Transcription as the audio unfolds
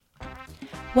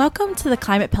Welcome to the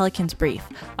Climate Pelicans Brief,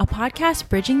 a podcast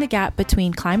bridging the gap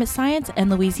between climate science and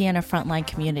Louisiana frontline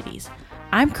communities.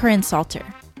 I'm Corinne Salter.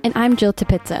 And I'm Jill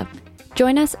Tepizza.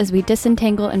 Join us as we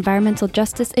disentangle environmental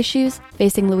justice issues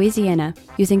facing Louisiana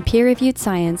using peer-reviewed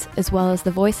science as well as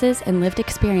the voices and lived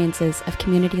experiences of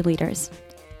community leaders.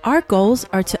 Our goals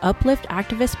are to uplift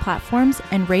activist platforms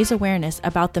and raise awareness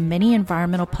about the many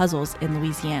environmental puzzles in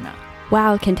Louisiana,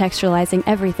 while contextualizing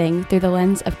everything through the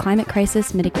lens of climate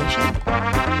crisis mitigation.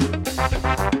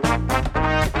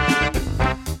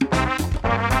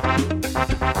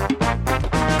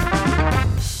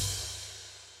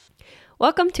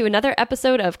 Welcome to another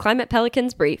episode of Climate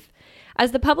Pelicans Brief.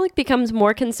 As the public becomes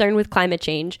more concerned with climate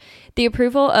change, the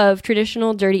approval of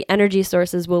traditional dirty energy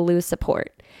sources will lose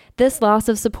support. This loss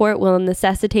of support will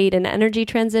necessitate an energy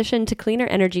transition to cleaner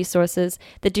energy sources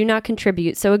that do not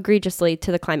contribute so egregiously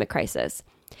to the climate crisis.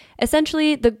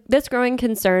 Essentially, this growing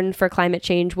concern for climate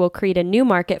change will create a new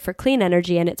market for clean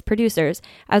energy and its producers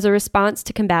as a response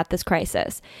to combat this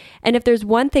crisis. And if there's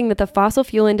one thing that the fossil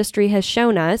fuel industry has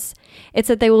shown us, it's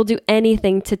that they will do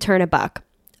anything to turn a buck.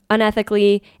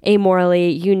 Unethically,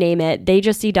 amorally, you name it, they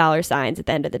just see dollar signs at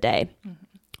the end of the day.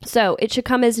 So it should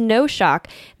come as no shock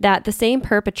that the same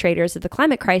perpetrators of the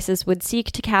climate crisis would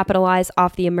seek to capitalize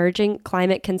off the emerging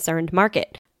climate-concerned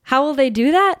market. How will they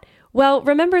do that? Well,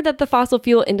 remember that the fossil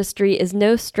fuel industry is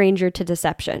no stranger to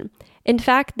deception. In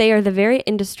fact, they are the very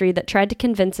industry that tried to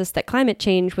convince us that climate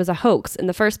change was a hoax in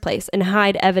the first place and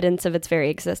hide evidence of its very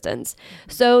existence.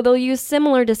 So they'll use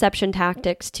similar deception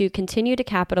tactics to continue to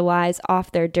capitalize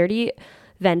off their dirty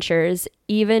ventures,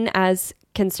 even as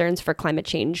concerns for climate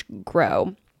change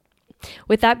grow.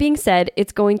 With that being said,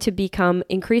 it's going to become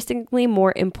increasingly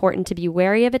more important to be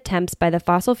wary of attempts by the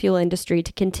fossil fuel industry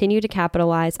to continue to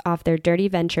capitalize off their dirty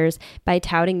ventures by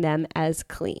touting them as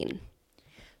clean.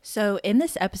 So in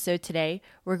this episode today,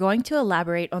 we're going to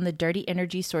elaborate on the dirty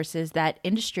energy sources that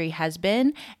industry has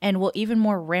been and will even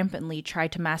more rampantly try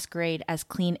to masquerade as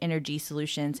clean energy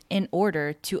solutions in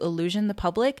order to illusion the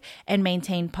public and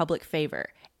maintain public favor,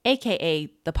 aka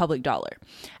the public dollar,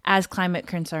 as climate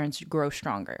concerns grow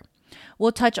stronger.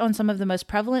 We'll touch on some of the most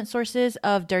prevalent sources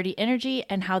of dirty energy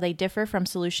and how they differ from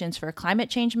solutions for climate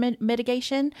change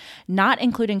mitigation, not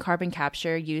including carbon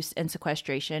capture, use, and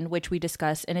sequestration, which we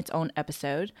discuss in its own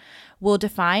episode. We'll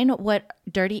define what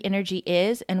dirty energy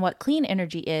is and what clean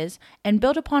energy is, and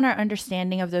build upon our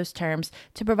understanding of those terms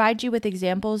to provide you with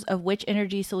examples of which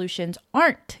energy solutions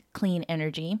aren't clean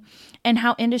energy, and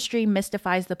how industry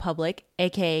mystifies the public,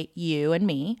 aka you and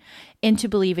me, into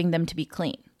believing them to be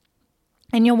clean.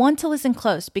 And you'll want to listen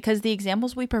close because the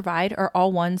examples we provide are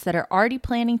all ones that are already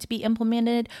planning to be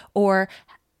implemented or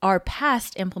are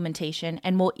past implementation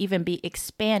and will even be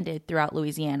expanded throughout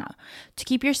Louisiana. To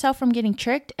keep yourself from getting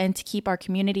tricked and to keep our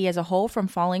community as a whole from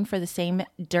falling for the same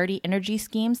dirty energy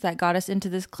schemes that got us into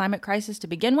this climate crisis to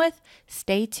begin with,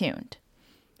 stay tuned.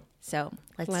 So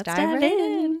let's dive right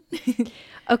in.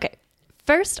 Okay,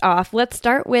 first off, let's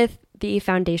start with the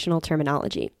foundational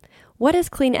terminology. What is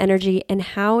clean energy and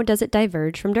how does it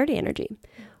diverge from dirty energy?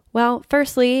 Well,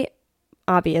 firstly,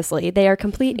 obviously, they are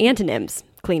complete antonyms.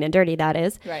 Clean and dirty, that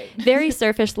is. Right. Very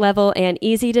surface level and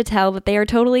easy to tell that they are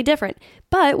totally different.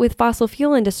 But with fossil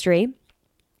fuel industry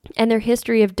and their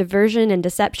history of diversion and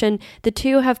deception, the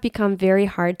two have become very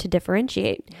hard to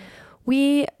differentiate.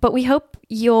 But we hope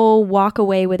you'll walk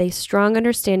away with a strong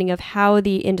understanding of how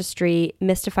the industry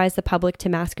mystifies the public to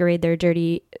masquerade their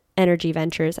dirty energy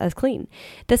ventures as clean.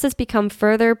 This has become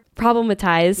further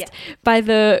problematized by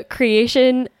the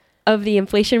creation of the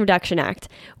Inflation Reduction Act,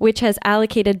 which has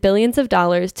allocated billions of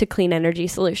dollars to clean energy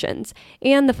solutions.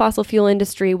 And the fossil fuel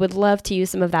industry would love to use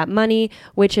some of that money,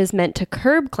 which is meant to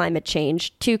curb climate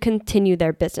change, to continue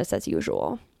their business as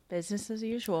usual. Business as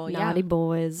usual, Naughty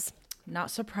boys.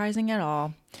 Not surprising at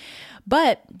all.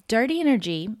 But dirty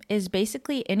energy is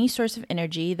basically any source of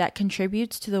energy that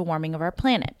contributes to the warming of our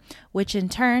planet, which in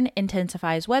turn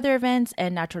intensifies weather events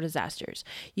and natural disasters.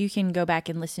 You can go back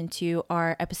and listen to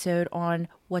our episode on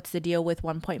what's the deal with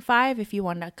 1.5 if you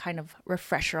want a kind of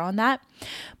refresher on that.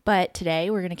 But today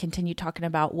we're going to continue talking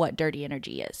about what dirty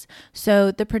energy is.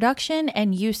 So the production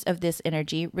and use of this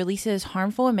energy releases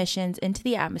harmful emissions into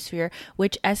the atmosphere,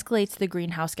 which escalates the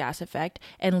greenhouse gas effect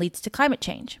and leads to climate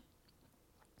change.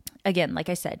 Again, like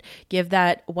I said, give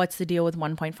that What's the Deal with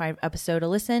 1.5 episode a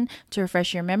listen to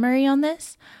refresh your memory on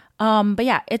this. But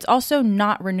yeah, it's also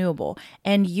not renewable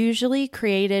and usually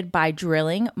created by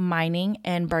drilling, mining,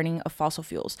 and burning of fossil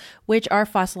fuels, which are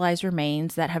fossilized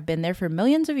remains that have been there for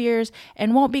millions of years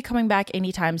and won't be coming back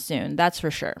anytime soon, that's for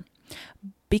sure.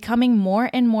 becoming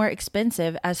more and more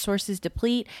expensive as sources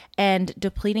deplete, and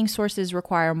depleting sources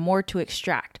require more to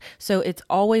extract. So it's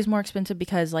always more expensive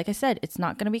because, like I said, it's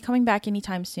not going to be coming back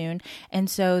anytime soon. And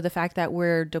so the fact that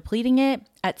we're depleting it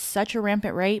at such a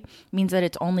rampant rate means that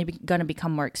it's only going to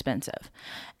become more expensive.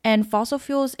 And fossil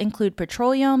fuels include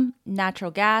petroleum,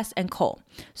 natural gas, and coal.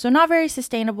 So not very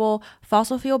sustainable,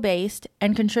 fossil fuel based,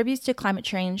 and contributes to climate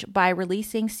change by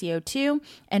releasing CO2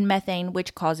 and methane,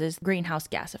 which causes greenhouse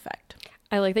gas effect.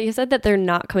 I like that you said that they're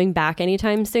not coming back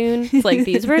anytime soon. It's like,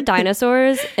 these were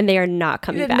dinosaurs and they are not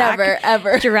coming back. Never,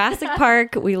 ever. Jurassic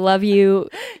Park, we love you.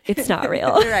 It's not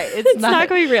real. Right. It's not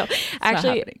going to be real.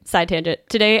 Actually, side tangent.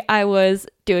 Today I was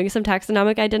doing some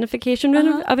taxonomic identification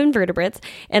of invertebrates,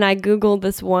 and I Googled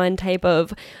this one type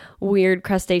of weird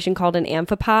crustacean called an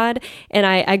amphipod, and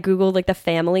I Googled like the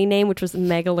family name, which was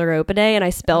Megaleuropidae, and I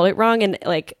spelled it wrong, and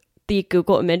like the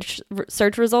Google image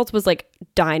search results was like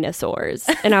dinosaurs.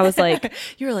 And I was like,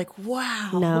 you were like,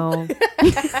 wow. No.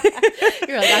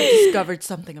 You're like, I've discovered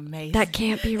something amazing. That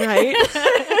can't be right.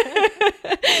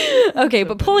 Okay,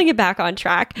 but pulling it back on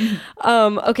track.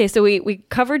 Okay, so we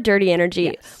covered dirty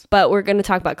energy, yes, but we're going to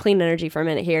talk about clean energy for a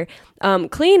minute here.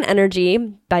 Clean energy,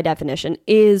 by definition,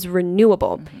 is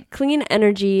renewable. Mm-hmm. Clean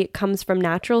energy comes from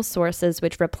natural sources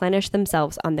which replenish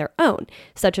themselves on their own,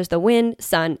 such as the wind,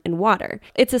 sun, and water.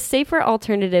 It's a safer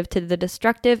alternative to the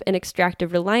destructive and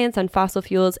extractive reliance on fossil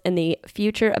fuels and the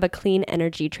future of a clean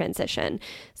energy transition.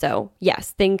 So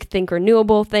yes, think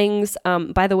renewable things.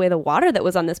 By the way, the water that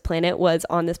was on this planet was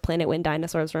on this planet when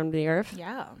dinosaurs roamed the earth.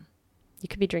 Yeah. You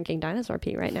could be drinking dinosaur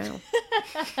pee right now.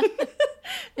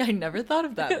 I never thought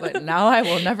of that, but now I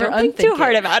will never Don't unthink think too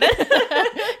hard about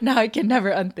it. Now I can never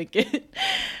unthink it.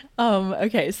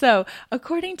 Okay, so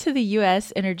according to the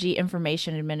U.S. Energy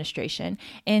Information Administration,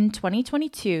 in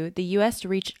 2022, the U.S.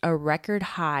 reached a record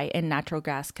high in natural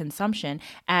gas consumption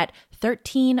at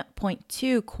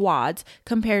 13.2 quads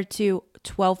compared to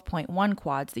 12.1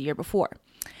 quads the year before.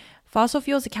 Fossil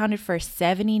fuels accounted for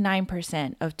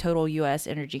 79% of total U.S.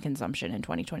 energy consumption in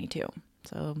 2022.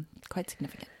 So quite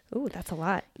significant. Ooh, that's a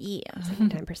lot. Yeah.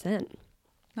 79%.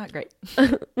 Not great.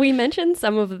 We mentioned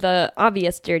some of the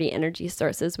obvious dirty energy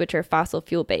sources, which are fossil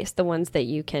fuel based, the ones that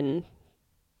you can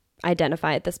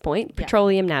identify at this point,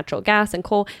 petroleum, natural gas, and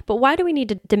coal. But why do we need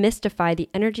to demystify the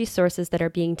energy sources that are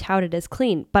being touted as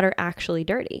clean, but are actually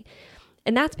dirty?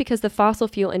 And that's because the fossil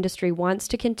fuel industry wants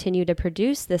to continue to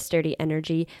produce this dirty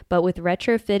energy, but with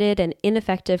retrofitted and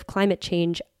ineffective climate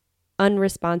change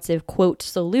unresponsive, quote,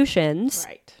 solutions,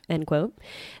 right, end quote,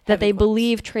 that they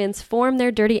believe transform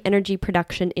their dirty energy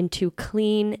production into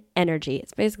clean energy.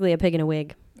 It's basically a pig in a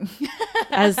wig,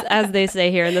 as they say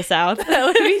here in the South. That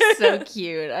would be so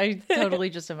cute. I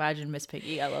totally just imagine Miss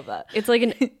Piggy. I love that. It's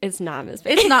like it's not Miss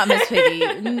Piggy. It's not Miss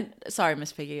Piggy. Sorry,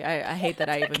 Miss Piggy. I hate that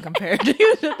I even compared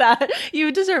you to that.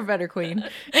 You deserve better, Queen.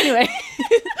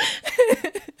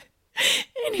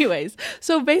 Anyways,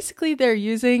 so basically they're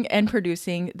using and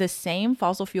producing the same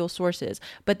fossil fuel sources,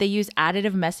 but they use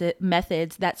additive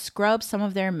methods that scrub some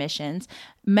of their emissions,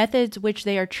 methods which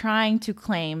they are trying to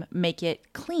claim make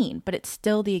it clean, but it's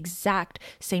still the exact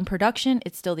same production,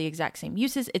 it's still the exact same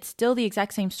uses, it's still the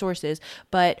exact same sources,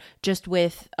 but just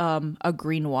with a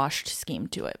greenwashed scheme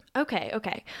to it.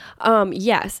 Okay.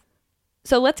 Yes.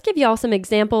 So let's give y'all some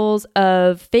examples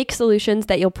of fake solutions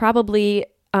that you'll probably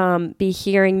be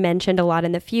hearing mentioned a lot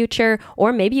in the future,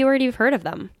 or maybe you already have heard of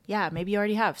them. Yeah, maybe you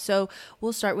already have. So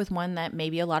we'll start with one that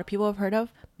maybe a lot of people have heard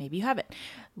of. Maybe you haven't.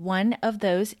 One of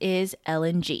those is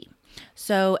LNG.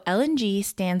 So LNG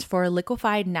stands for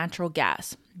liquefied natural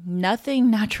gas. Nothing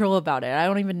natural about it. I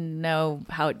don't even know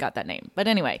how it got that name. But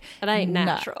anyway. That ain't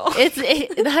natural.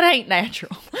 That ain't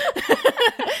natural.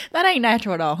 That ain't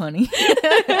natural at all, honey.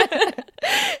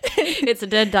 It's a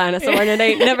dead dinosaur and it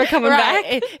ain't never coming back.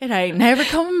 It ain't never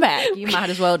coming back. You might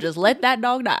as well just let that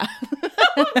dog die.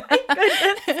 Oh my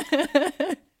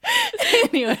goodness.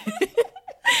 Anyway.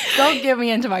 Don't get me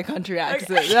into my country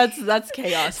accent. Okay. That's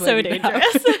chaos. So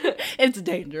dangerous. It's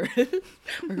dangerous.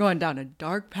 We're going down a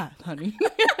dark path, honey.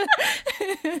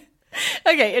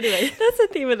 Okay, anyway. That's the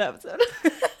theme of the episode.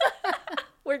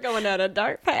 We're going down a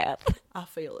dark path. I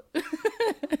feel it.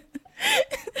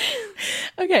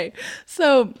 Okay,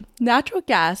 so natural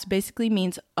gas basically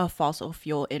means a fossil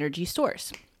fuel energy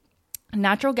source.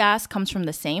 Natural gas comes from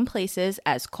the same places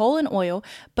as coal and oil,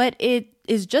 but it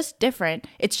is just different.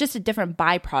 It's just a different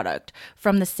byproduct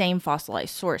from the same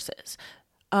fossilized sources.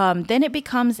 Then it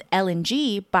becomes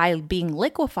LNG by being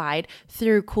liquefied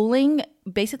through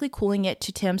basically cooling it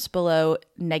to temps below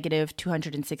negative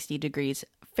 260 degrees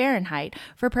Fahrenheit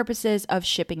for purposes of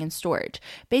shipping and storage.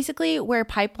 Basically, where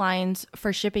pipelines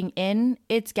for shipping in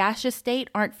its gaseous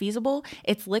state aren't feasible,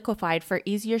 it's liquefied for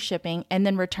easier shipping and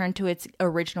then returned to its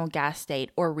original gas state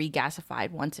or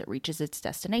regasified once it reaches its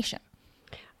destination.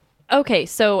 Okay,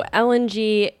 so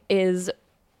LNG is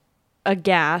a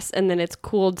gas, and then it's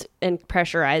cooled and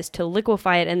pressurized to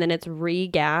liquefy it, and then it's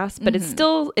re-gas, but it's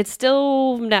still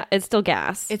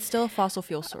gas. It's still a fossil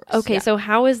fuel source. Okay, so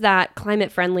how is that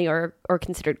climate friendly or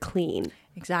considered clean?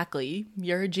 Exactly.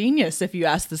 You're a genius if you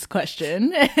ask this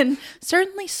question, and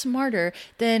certainly smarter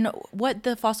than what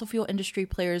the fossil fuel industry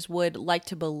players would like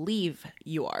to believe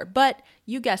you are. But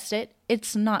you guessed it,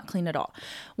 it's not clean at all.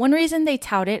 One reason they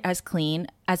tout it as a clean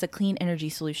energy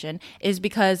solution, is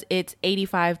because it's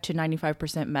 85 to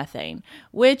 95% methane,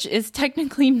 which is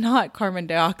technically not carbon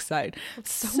dioxide.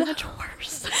 So much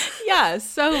worse. Yeah,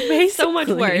 so basically, So much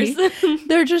worse.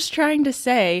 They're just trying to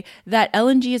say that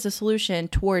LNG is a solution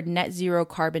toward net zero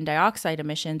carbon dioxide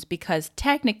emissions because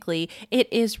technically it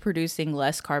is producing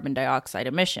less carbon dioxide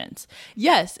emissions.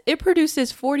 Yes, it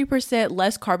produces 40%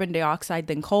 less carbon dioxide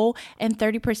than coal and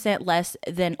 30% less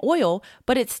than oil,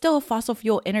 but it's still a fossil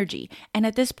fuel energy. And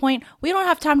at this point, we don't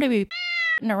have time to be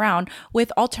around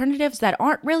with alternatives that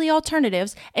aren't really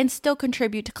alternatives and still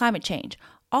contribute to climate change.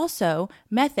 Also,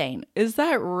 methane, is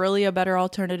that really a better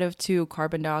alternative to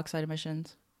carbon dioxide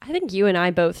emissions? I think you and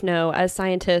I both know, as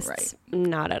scientists,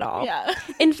 not at all. Yeah.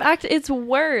 In fact, it's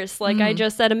worse, like I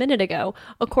just said a minute ago.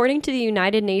 According to the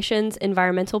United Nations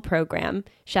Environmental Program,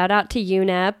 shout out to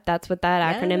UNEP, that's what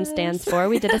that acronym stands for.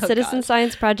 We did a citizen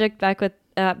science project back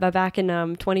in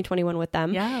 2021 with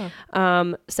them. Yeah.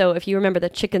 So if you remember the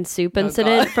chicken soup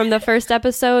incident from the first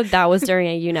episode, that was during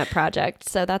a UNEP project.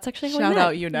 So that's actually how we met. Shout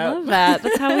out UNEP. Love that.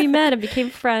 That's how we met and became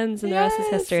friends, and the rest is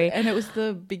history. And it was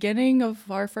the beginning of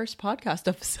our first podcast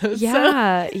episode.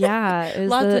 Yeah. It was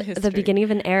Lots of history. the beginning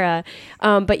of an era.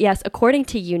 But yes, according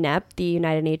to UNEP, the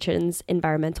United Nations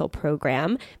Environmental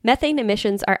Program, methane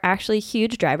emissions are actually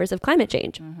huge drivers of climate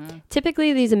change.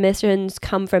 Typically, these emissions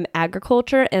come from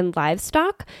agriculture and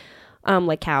livestock,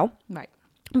 like cow. Right.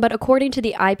 But according to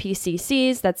the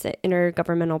IPCC's, that's the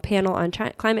Intergovernmental Panel on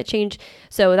Climate Change,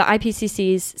 so the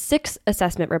IPCC's 6th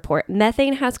assessment report,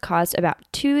 methane has caused about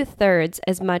 2/3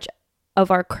 as much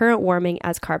of our current warming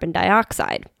as carbon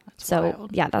dioxide.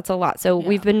 Wild. Yeah, that's a lot. So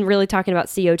we've been really talking about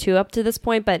CO2 up to this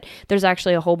point, but there's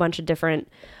actually a whole bunch of different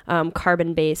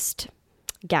carbon-based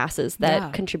gases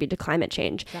that contribit to climate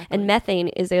change. Exactly. And methane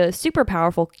is a super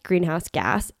powerful greenhouse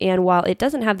gas. And while it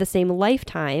doesn't have the same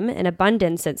lifetime and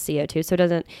abundance as CO2, so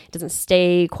it doesn't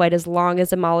stay quite as long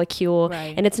as a molecule,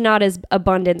 and it's not as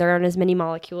abundant, there aren't as many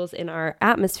molecules in our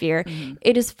atmosphere,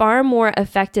 it is far more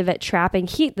effective at trapping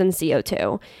heat than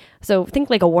CO2. So think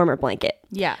like a warmer blanket.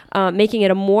 Yeah. Making it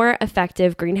a more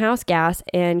effective greenhouse gas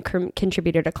and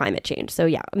contributor to climate change. So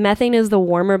yeah, methane is the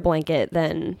warmer blanket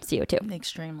than CO2.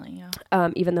 Extremely, yeah.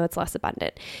 Even though it's less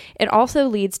abundant. It also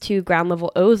leads to ground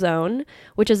level ozone,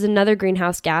 which is another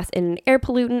greenhouse gas and an air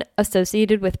pollutant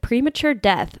associated with premature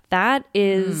death. That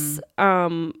is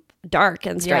dark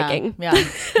and striking. Yeah.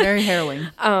 Very harrowing.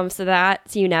 So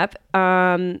that's UNEP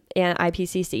and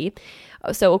IPCC.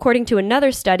 So according to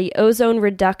another study, ozone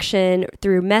reduction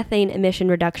through methane emission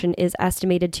reduction is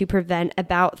estimated to prevent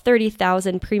about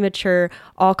 30,000 premature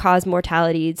all-cause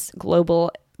mortalities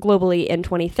globally in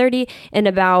 2030 and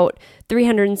about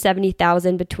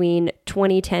 370,000 between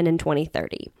 2010 and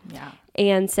 2030. Yeah.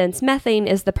 And since methane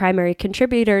is the primary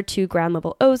contributor to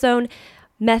ground-level ozone,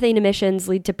 methane emissions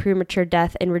lead to premature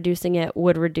death, and reducing it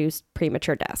would reduce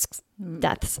premature deaths.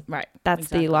 Right. That's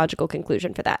the logical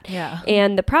conclusion for that. Yeah.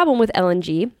 And the problem with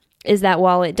LNG is that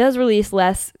while it does release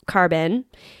less carbon,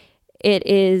 it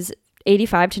is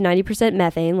 85 to 90%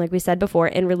 methane, like we said before,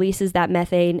 and releases that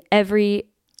methane every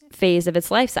phase of its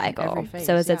life cycle.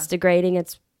 So as it's degrading,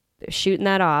 it's shooting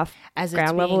that off. As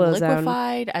it's being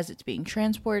liquefied, as it's being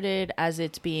transported, as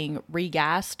it's being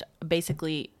regassed,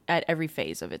 basically at every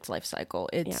phase of its life cycle.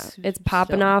 It's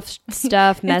popping off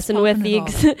stuff, messing with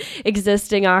the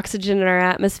existing oxygen in our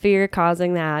atmosphere,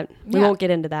 causing that. We won't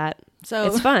get into that. So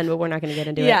it's fun, but we're not going to get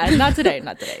into it. Yeah, not today.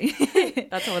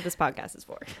 That's not what this podcast is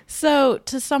for. So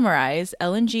to summarize,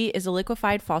 LNG is a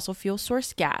liquefied fossil fuel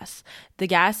source gas. The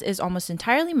gas is almost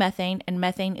entirely methane, and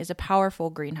methane is a powerful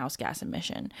greenhouse gas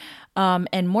emission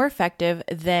and more effective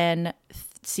than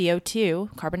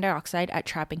CO2, carbon dioxide, at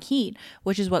trapping heat,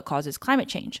 which is what causes climate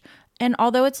change. And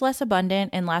although it's less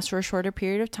abundant and lasts for a shorter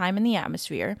period of time in the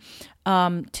atmosphere,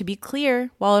 to be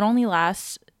clear, while it only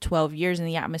lasts 12 years in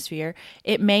the atmosphere,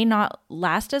 it may not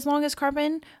last as long as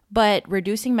carbon, but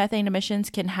reducing methane emissions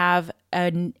can have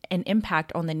an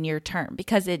impact on the near term.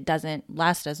 Because it doesn't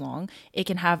last as long, it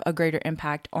can have a greater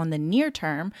impact on the near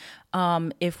term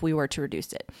if we were to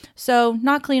reduce it. So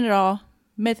not clean at all.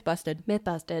 Myth busted. Myth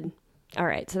busted. All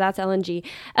right, so that's LNG.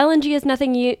 LNG is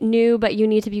nothing new, but you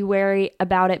need to be wary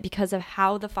about it because of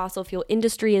how the fossil fuel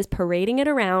industry is parading it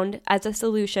around as a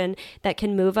solution that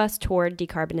can move us toward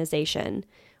decarbonization,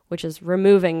 which is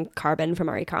removing carbon from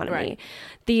our economy. Right.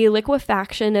 The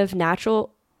liquefaction of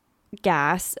natural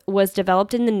gas was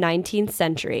developed in the 19th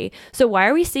century. So why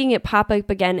are we seeing it pop up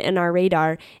again in our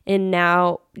radar and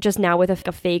now with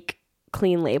a fake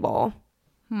clean label?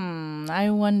 I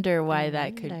wonder why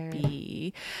that could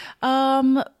be.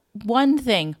 One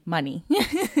thing, money.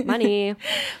 Money.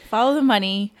 Follow the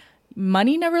money.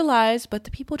 Money never lies, but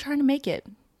the people trying to make it,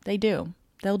 they do.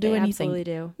 They'll do anything. Absolutely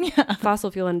do. Yeah. Fossil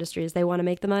fuel industries, they want to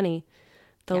make the money.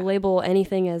 They'll label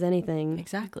anything as anything.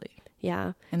 Exactly.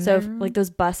 Yeah. And so like those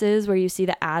buses where you see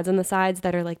the ads on the sides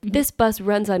that are like, this bus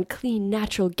runs on clean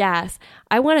natural gas.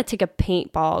 I want to take a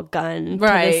paintball gun to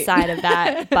the side of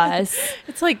that bus.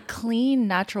 It's like clean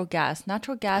natural gas.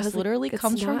 Natural gas literally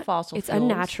comes from fossil fuels. It's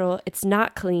unnatural. It's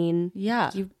not clean.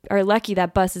 Yeah. You are lucky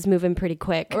that bus is moving pretty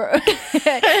quick.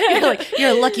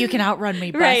 You're lucky you can outrun me,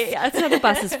 bus. Right. Yeah, it's not the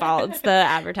bus's fault. It's the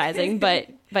advertising.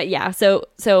 But yeah, so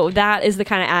that is the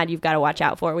kind of ad you've got to watch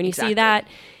out for. When you see that,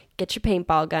 get your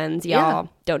paintball guns, y'all. Yeah.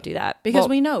 Don't do that. Because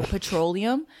we know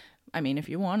petroleum. I mean, if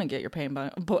you want to get your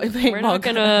paintball we're not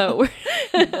gonna,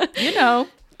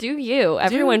 do you.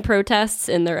 Everyone protests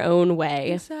in their own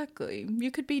way. Exactly. You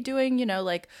could be doing,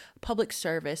 like public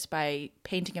service by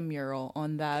painting a mural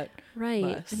on that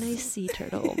bus. A nice sea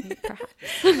turtle, perhaps.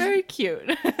 Very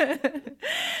cute.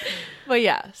 But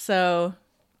yeah, so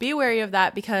be wary of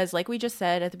that because like we just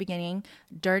said at the beginning,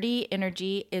 dirty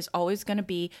energy is always going to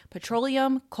be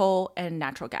petroleum, coal, and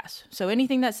natural gas. So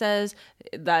anything that says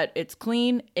that it's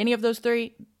clean, any of those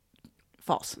three,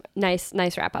 false. Nice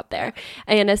wrap up there.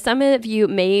 And as some of you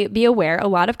may be aware, a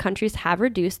lot of countries have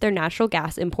reduced their natural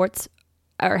gas imports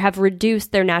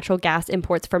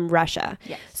from Russia.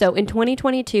 Yes. So in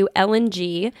 2022,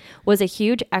 LNG was a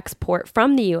huge export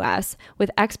from the U.S.,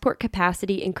 with export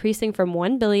capacity increasing from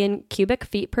 1 billion cubic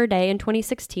feet per day in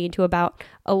 2016 to about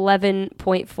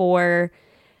 11.4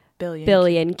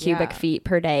 billion cubic feet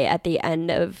per day at the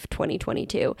end of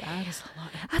 2022. That is a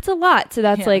lot. That's a lot. So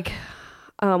that's like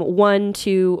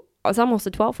it's almost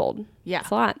a 12-fold. Yeah. That's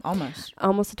a lot.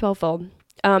 Almost a 12-fold.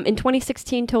 In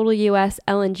 2016, total U.S.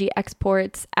 LNG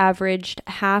exports averaged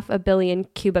 500 million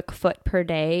cubic foot per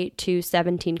day to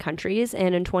 17 countries.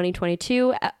 And in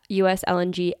 2022, U.S.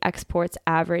 LNG exports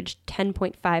averaged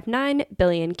 10.59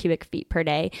 billion cubic feet per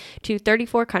day to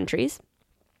 34 countries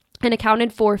and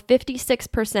accounted for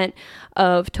 56%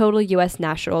 of total U.S.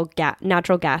 natural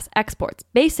gas exports.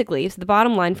 Basically, so the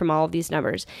bottom line from all of these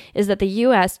numbers is that the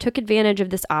U.S. took advantage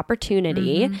of this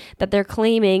opportunity that they're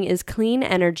claiming is clean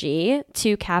energy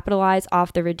to capitalize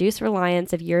off the reduced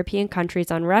reliance of European countries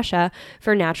on Russia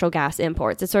for natural gas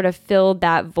imports. It sort of filled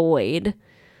that void.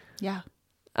 Yeah.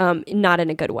 Not in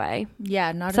a good way.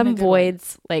 Yeah, not some in a good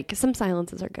voids, way. Like some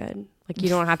silences are good. Like you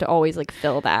don't have to always like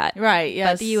fill that. Right,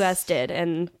 yes. But the U.S. did,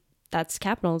 and that's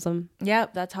capitalism. Yeah,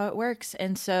 that's how it works.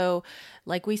 And so,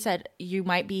 like we said, you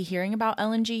might be hearing about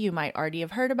LNG. You might already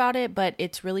have heard about it, but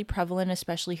it's really prevalent,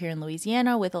 especially here in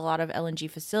Louisiana, with a lot of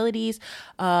LNG facilities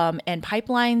and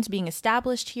pipelines being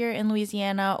established here in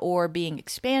Louisiana or being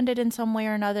expanded in some way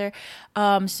or another.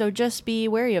 So just be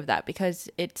wary of that because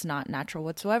it's not natural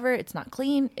whatsoever. It's not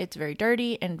clean. It's very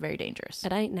dirty and very dangerous.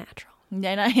 It ain't natural. It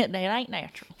ain't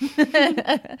natural.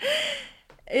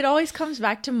 It always comes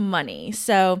back to money.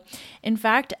 So, in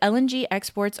fact, LNG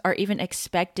exports are even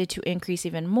expected to increase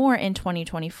even more in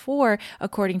 2024,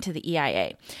 according to the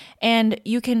EIA. And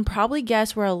you can probably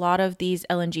guess where a lot of these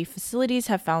LNG facilities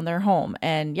have found their home.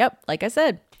 And yep, like I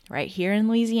said, right here in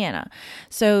Louisiana.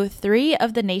 So 3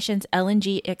 of the nation's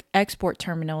LNG export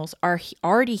terminals are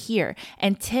already here,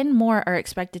 and 10 more are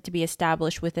expected to be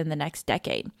established within the next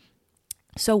decade.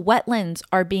 So wetlands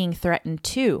are being threatened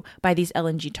too by these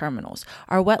LNG terminals.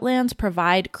 Our wetlands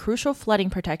provide crucial flooding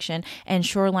protection and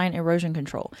shoreline erosion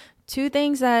control. 2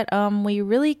 things that we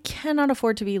really cannot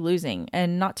afford to be losing,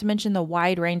 and not to mention the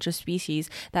wide range of species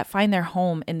that find their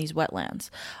home in these wetlands.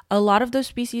 A lot of those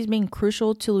species being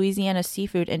crucial to Louisiana's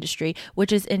seafood industry,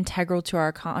 which is integral to our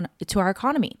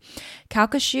economy.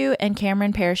 Calcasieu and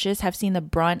Cameron parishes have seen the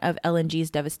brunt of LNG's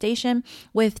devastation,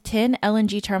 with 10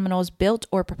 LNG terminals built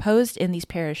or proposed in these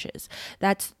parishes.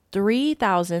 That's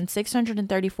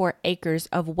 3,634 acres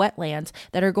of wetlands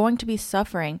that are going to be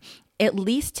suffering at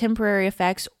least temporary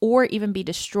effects or even be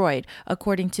destroyed,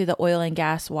 according to the Oil and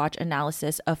Gas Watch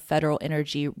analysis of Federal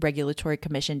Energy Regulatory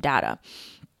Commission data.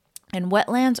 And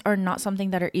wetlands are not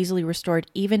something that are easily restored,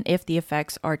 even if the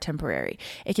effects are temporary.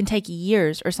 It can take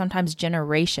years or sometimes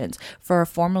generations for a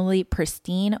formerly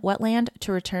pristine wetland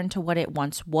to return to what it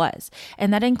once was.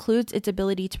 And that includes its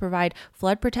ability to provide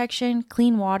flood protection,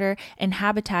 clean water, and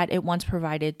habitat it once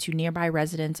provided to nearby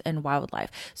residents and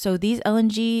wildlife. So these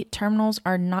LNG terminals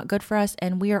are not good for us,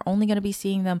 and we are only going to be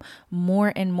seeing them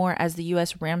more and more as the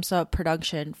U.S. ramps up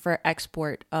production for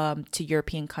export to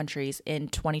European countries in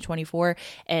 2024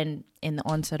 and in the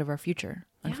onset of our future,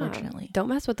 unfortunately. Don't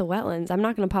mess with the wetlands. I'm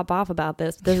not going to pop off about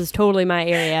this. This is totally my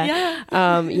area.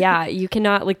 You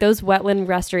cannot, like, those wetland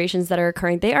restorations that are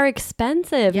occurring, they are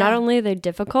expensive. Not only are they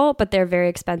difficult, but they're very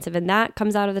expensive. And that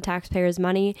comes out of the taxpayers'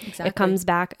 money. Exactly.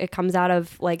 It comes out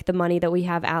of, like, the money that we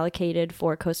have allocated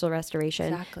for coastal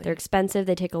restoration. Exactly. They're expensive.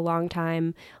 They take a long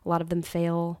time. A lot of them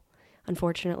fail,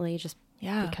 unfortunately, just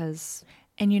because.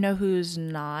 And you know who's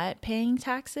not paying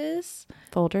taxes?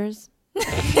 Folgers.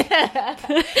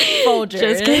 Folgers.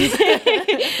 Just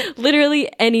kidding. Literally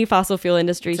any fossil fuel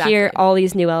industry here, all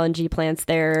these new LNG plants,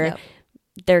 they're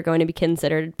going to be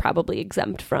considered probably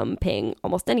exempt from paying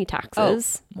almost any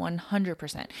taxes.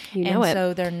 100%.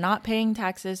 So they're not paying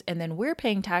taxes, and then we're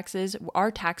paying taxes.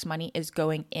 Our tax money is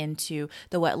going into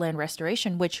the wetland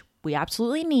restoration, which we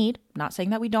absolutely need. I'm not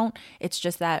saying that we don't. It's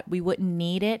just that we wouldn't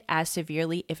need it as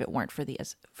severely if it weren't for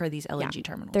these LNG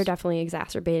terminals. They're definitely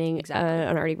exacerbating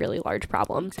an already really large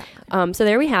problem. Exactly. So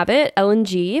there we have it.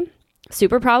 LNG,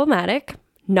 super problematic.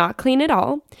 Not clean at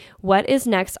all. What is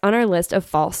next on our list of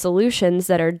false solutions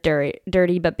that are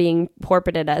dirty but being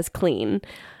portrayed as clean?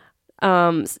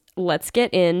 Let's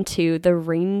get into the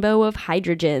rainbow of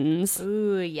hydrogens.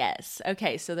 Ooh, yes.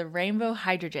 Okay, so the rainbow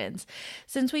hydrogens.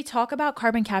 Since we talk about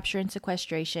carbon capture and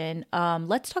sequestration,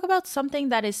 let's talk about something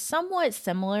that is somewhat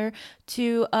similar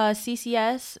to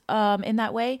CCS in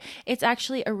that way. It's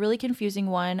actually a really confusing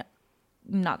one.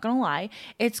 Not gonna lie,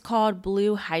 it's called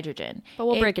blue hydrogen. But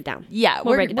we'll break it down. Yeah,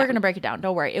 we're gonna break it down.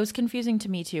 Don't worry. It was confusing to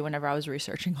me too whenever I was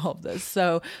researching all of this.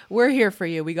 So we're here for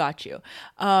you. We got you.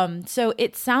 So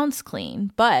it sounds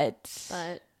clean, but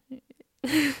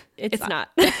it's not.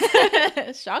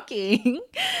 Shocking.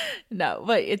 No,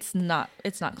 but it's not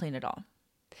clean at all.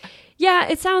 Yeah,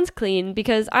 it sounds clean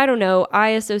because I don't know. I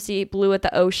associate blue with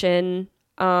the ocean.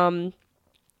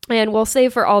 And we'll say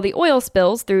for all the oil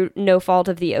spills through no fault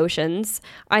of the oceans,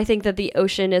 I think that the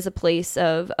ocean is a place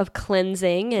of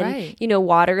cleansing and,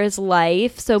 water is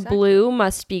life. So blue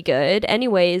must be good.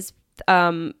 Anyways,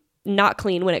 not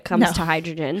clean when it comes to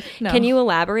hydrogen. No. Can you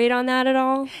elaborate on that at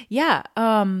all? Yeah.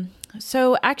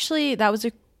 So actually that was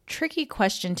a tricky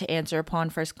question to answer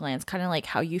upon first glance, kind of like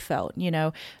how you felt.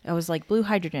 I was like, blue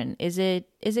hydrogen, is it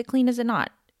clean? Is it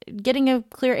not? Getting a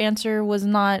clear answer was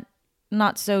not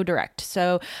so direct.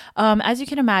 So as you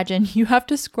can imagine, you have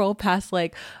to scroll past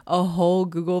like a whole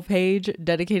Google page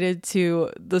dedicated to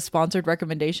the sponsored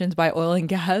recommendations by oil and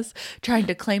gas, trying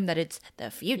to claim that it's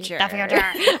the future.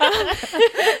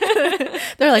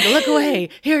 They're like, look away.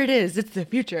 Here it is. It's the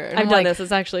future. And I've done this.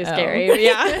 It's actually scary.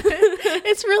 Yeah.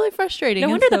 It's really frustrating. No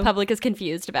wonder the public is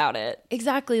confused about it.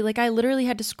 Exactly. Like I literally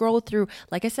had to scroll through,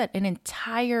 like I said, an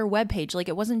entire web page. Like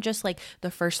it wasn't just like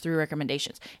the first 3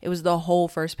 recommendations. It was the whole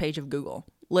first page of Google,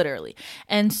 literally.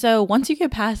 And so once you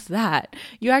get past that,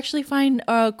 you actually find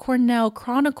a Cornell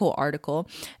Chronicle article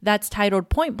that's titled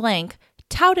Point Blank,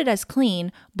 Touted as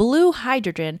Clean, Blue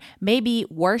Hydrogen May Be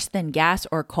Worse Than Gas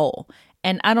or Coal.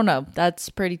 And I don't know,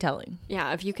 that's pretty telling.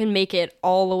 Yeah, if you can make it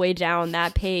all the way down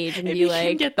that page and be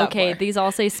like, okay, these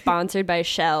all say sponsored by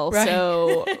Shell, right.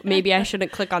 So maybe I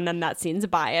shouldn't click on them. That seems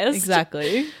biased.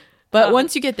 Exactly. But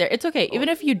once you get there, it's okay. Even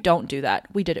if you don't do that,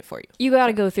 we did it for you. You got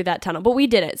to go through that tunnel, but we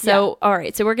did it. So, all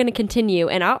right. So we're going to continue.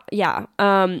 And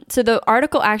so the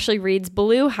article actually reads,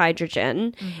 blue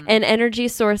hydrogen, an energy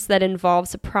source that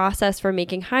involves a process for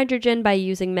making hydrogen by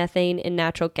using methane in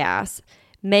natural gas,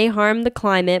 may harm the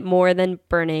climate more than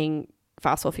burning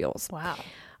fossil fuels. Wow.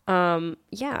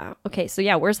 Okay.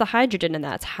 So where's the hydrogen in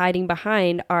that? It's hiding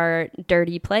behind our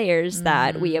dirty players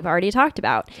that we have already talked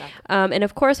about. Exactly. And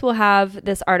of course we'll have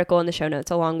this article in the show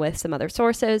notes along with some other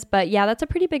sources, but that's a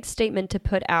pretty big statement to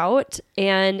put out.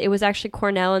 And it was actually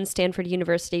Cornell and Stanford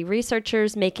University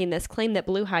researchers making this claim that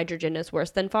blue hydrogen is worse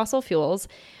than fossil fuels.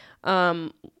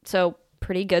 So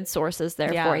pretty good sources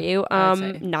there for you.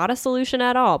 Not a solution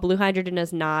at all. Blue hydrogen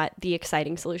is not the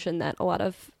exciting solution that a lot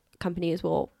of companies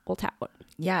will tout.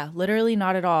 Yeah, literally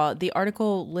not at all. The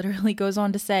article literally goes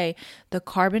on to say the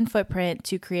carbon footprint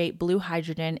to create blue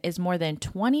hydrogen is more than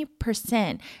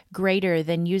 20% greater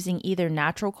than using either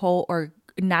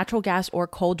natural gas or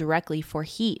coal directly for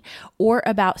heat, or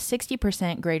about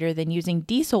 60% greater than using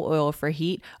diesel oil for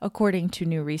heat, according to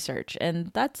new research. And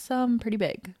that's pretty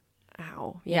big.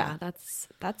 Ow. Yeah. That's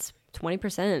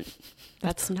 20%.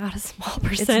 That's not a small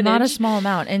percentage. It's not a small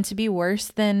amount. And to be worse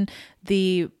than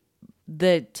the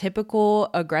typical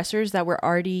aggressors that we're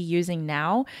already using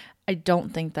now, I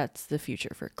don't think that's the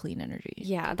future for clean energy.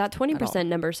 Yeah, that 20%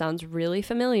 number sounds really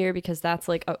familiar because that's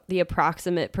like the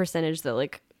approximate percentage that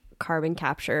like carbon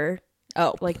capture.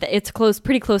 Oh, like it's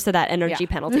pretty close to that energy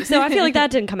penalty. So I feel like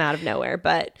that didn't come out of nowhere,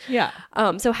 but yeah.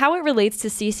 So how it relates to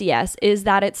CCS is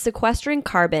that it's sequestering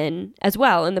carbon as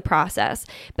well in the process.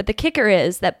 But the kicker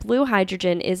is that blue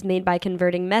hydrogen is made by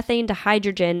converting methane to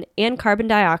hydrogen and carbon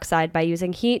dioxide by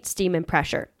using heat, steam, and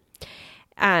pressure.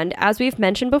 And as we've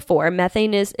mentioned before,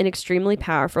 methane is an extremely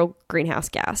powerful greenhouse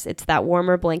gas. It's that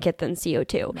warmer blanket than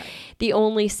CO2. Right. The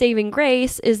only saving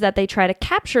grace is that they try to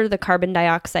capture the carbon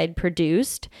dioxide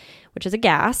produced, which is a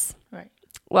gas, right?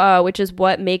 Which is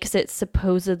what makes it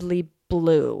supposedly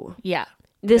blue. Yeah.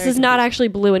 This is not actually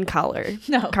blue in color.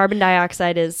 No. Carbon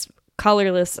dioxide is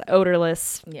colorless,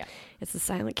 odorless. Yeah. It's the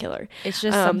silent killer. It's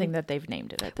just something that they've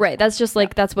named it. Right. That's just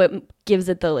like, that's what gives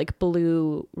it the like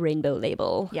blue rainbow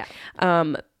label. Yeah.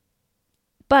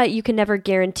 But you can never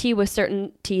guarantee with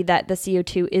certainty that the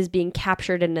CO2 is being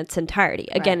captured in its entirety.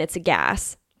 Again, right. It's a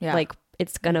gas. Yeah. Like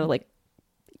it's going to like,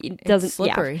 it doesn't. It's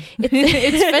slippery. Yeah.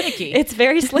 It's finicky. It's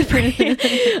very slippery.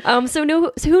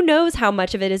 So who knows how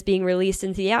much of it is being released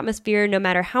into the atmosphere, no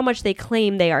matter how much they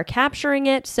claim they are capturing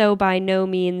it. So by no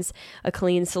means a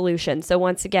clean solution. So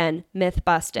once again, myth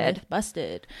busted. Myth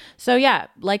busted. So yeah,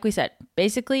 like we said,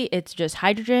 basically it's just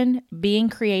hydrogen being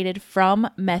created from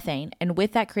methane. And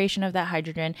with that creation of that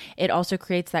hydrogen, it also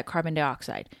creates that carbon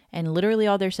dioxide. And literally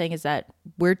all they're saying is that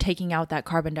we're taking out that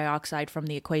carbon dioxide from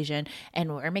the equation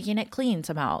and we're making it clean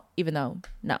somehow, even though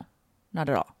no, not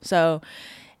at all. So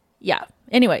yeah,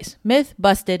 anyways, myth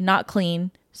busted, not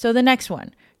clean. So the next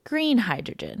one, green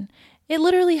hydrogen. It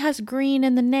literally has green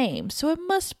in the name, so it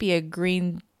must be a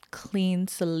green clean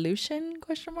solution, ?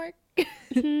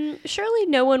 Surely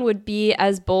no one would be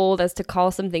as bold as to call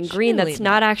something green that's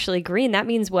not actually green. That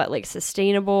means what? Like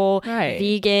sustainable, right.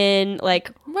 Vegan,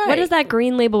 like right. What does that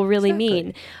green label really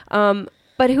mean?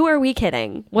 But who are we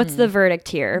kidding? What's the verdict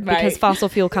here? Right. Because fossil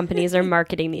fuel companies are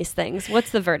marketing these things.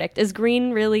 What's the verdict? Is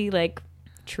green really like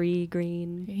tree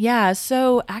green? Yeah,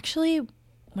 so actually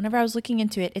whenever I was looking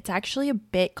into it, it's actually a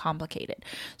bit complicated.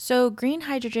 So green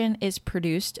hydrogen is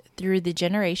produced through the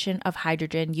generation of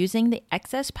hydrogen using the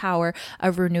excess power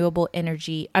of renewable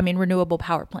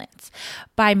power plants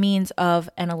by means of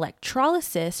an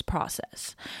electrolysis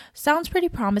process. Sounds pretty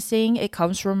promising. It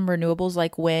comes from renewables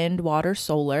like wind, water,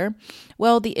 solar.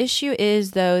 Well, the issue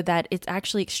is though that it's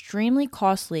actually extremely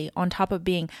costly on top of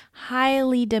being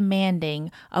highly demanding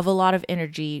of a lot of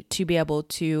energy to be able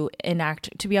to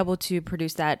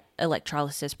produce that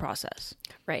electrolysis process.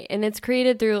 Right. And it's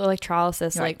created through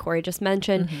electrolysis, right. Like Corey just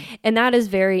mentioned, and that is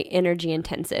very energy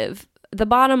intensive. The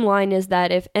bottom line is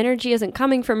that if energy isn't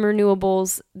coming from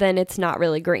renewables, then it's not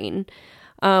really green.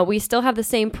 We still have the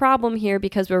same problem here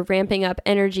because we're ramping up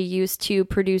energy use to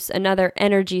produce another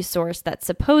energy source that's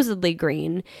supposedly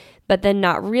green, but then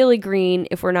not really green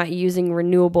if we're not using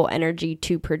renewable energy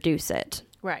to produce it.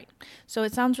 Right. So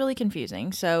it sounds really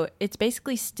confusing. So it's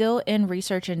basically still in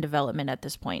research and development at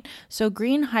this point. So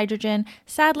green hydrogen,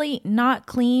 sadly, not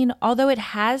clean, although it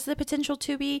has the potential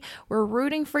to be. We're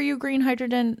rooting for you, green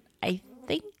hydrogen, I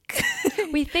think.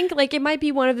 We think like it might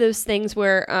be one of those things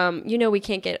where, we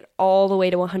can't get all the way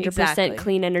to 100% exactly.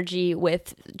 Clean energy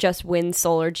with just wind,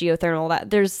 solar, geothermal, all that.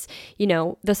 There's,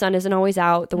 the sun isn't always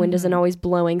out, the wind isn't always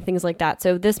blowing, things like that.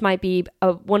 So this might be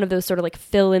one of those sort of like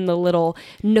fill in the little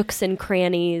nooks and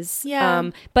crannies. Yeah.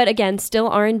 But again, still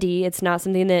R&D. It's not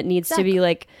something that needs to be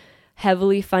like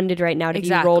heavily funded right now to be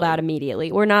rolled out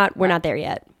immediately. We're not there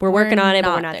yet. We're working on it,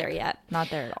 but we're not there yet. Not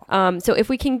there at all. So if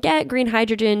we can get green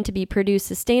hydrogen to be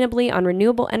produced sustainably on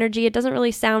renewable energy, it doesn't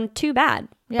really sound too bad.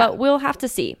 Yeah. But we'll have to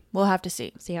see.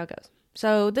 See how it goes.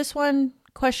 So this one,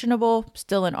 questionable,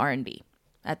 still in R&D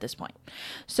at this point.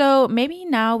 So maybe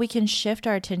now we can shift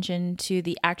our attention to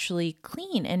the actually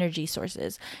clean energy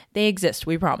sources. They exist,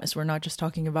 we promise. We're not just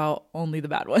talking about only the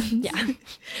bad ones. Yeah.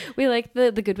 We like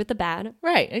the good with the bad.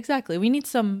 Right, exactly. We need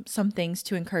some things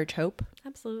to encourage hope.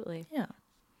 Absolutely. Yeah.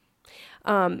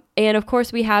 And of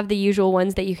course, we have the usual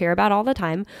ones that you hear about all the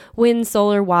time: wind,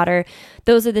 solar, water.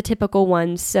 Those are the typical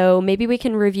ones. So maybe we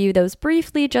can review those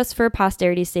briefly just for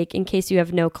posterity's sake in case you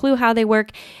have no clue how they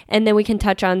work. And then we can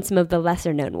touch on some of the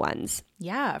lesser known ones.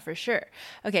 Yeah, for sure.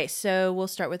 Okay, so we'll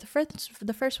start with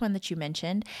the first one that you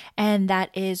mentioned, and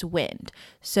that is wind.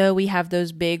 So we have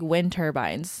those big wind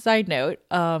turbines. Side note,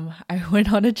 I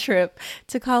went on a trip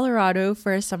to Colorado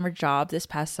for a summer job this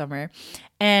past summer,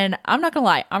 and I'm not gonna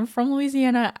lie, I'm from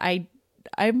Louisiana.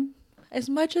 I'm as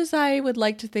much as I would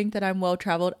like to think that I'm well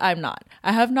traveled, I'm not.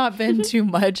 I have not been too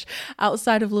much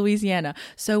outside of Louisiana.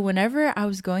 So whenever I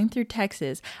was going through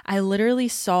Texas, I literally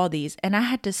saw these and I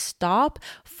had to stop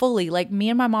fully. Like me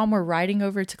and my mom were riding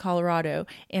over to Colorado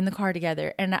in the car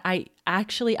together, and I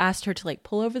actually asked her to like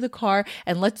pull over the car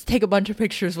and let's take a bunch of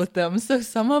pictures with them. So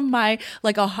some of my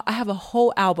I have a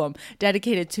whole album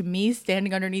dedicated to me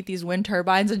standing underneath these wind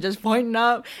turbines and just pointing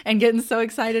up and getting so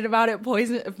excited about it,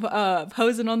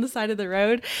 posing on the side of the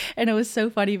road. And it was so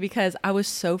funny because I was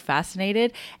so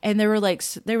fascinated, and there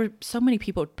were so many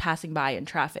people passing by in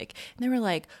traffic, and they were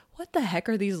like, what the heck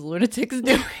are these lunatics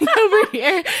doing over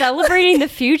here? Celebrating the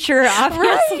future,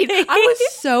 obviously. Right. I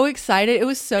was so excited. It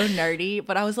was so nerdy,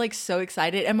 but I was like so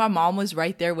excited. And my mom was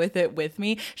right there with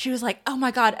me. She was like, oh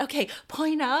my God, okay,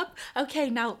 point up.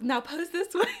 Okay, now pose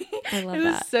this way. I love it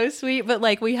that. Was so sweet. But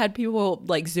like we had people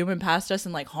like zooming past us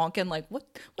and like honking, like what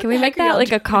Can we make that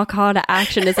like a call to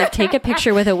action? Is like take a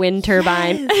picture with a wind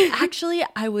turbine. Yes. Actually,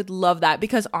 I would love that,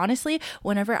 because honestly,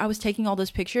 whenever I was taking all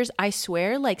those pictures, I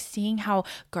swear like seeing how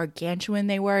gargantuan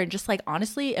they were, and just like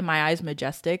honestly in my eyes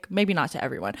majestic, maybe not to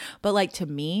everyone, but like to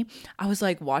me, I was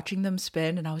like watching them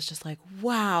spin and I was just like,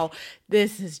 wow,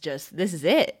 this is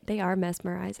it. They are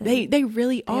mesmerizing. They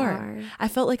really are. I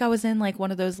felt like I was in like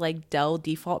one of those like Dell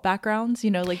default backgrounds,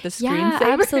 you know, like the screensaver. Yeah,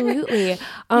 absolutely.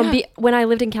 When I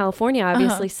lived in California, I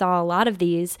obviously saw a lot of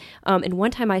these. And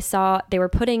one time I saw they were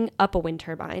putting up a wind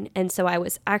turbine. And so I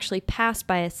was actually passed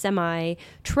by a semi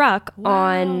truck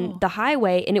on the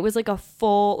highway, and it was like a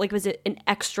full, like was it an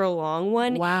extra long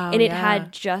one? Wow. And it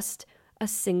had just a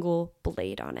single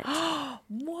blade on it.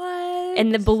 What?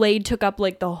 And the blade took up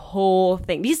like the whole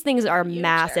thing. These things are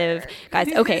massive,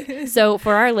 guys. Okay, so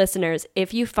for our listeners,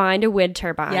 if you find a wind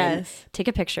turbine, take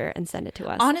a picture and send it to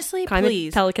us. Honestly,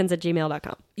 please.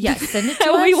 climatepelicans@gmail.com. Yes, send it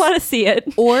to us. We want to see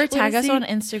it. Or tag us on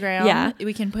Instagram. Yeah.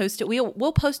 We can post it.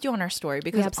 We'll post you on our story,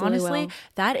 because honestly,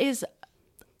 that is...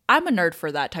 I'm a nerd for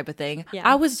that type of thing. Yeah.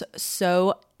 I was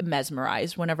so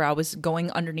mesmerized whenever I was going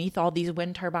underneath all these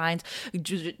wind turbines,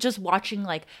 just watching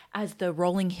like as the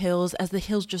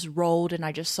hills just rolled, and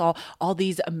I just saw all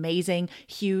these amazing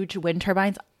huge wind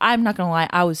turbines. I'm not gonna lie,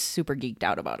 I was super geeked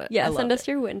out about it. Yeah, send us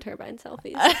your wind turbine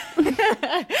selfies.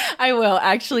 I will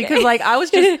actually, because like I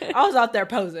was out there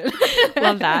posing.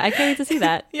 Love that. I can't wait to see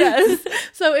that. Yes.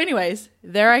 So anyways,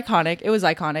 they're iconic. It was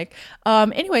iconic.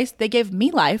 Anyways, they give me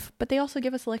life, but they also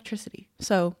give us electricity.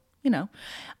 So, you know,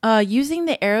 using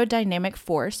the aerodynamic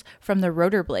force from the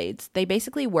rotor blades, they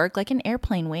basically work like an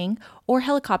airplane wing or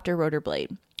helicopter rotor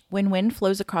blade. When wind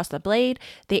flows across the blade,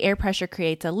 the air pressure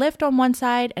creates a lift on one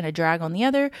side and a drag on the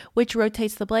other, which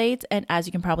rotates the blades and, as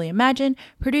you can probably imagine,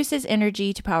 produces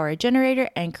energy to power a generator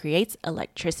and creates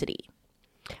electricity.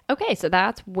 Okay, so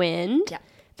that's wind. Yeah.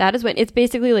 That is wind. It's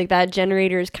basically like that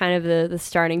generator is kind of the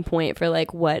starting point for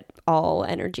like what all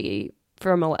energy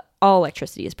from all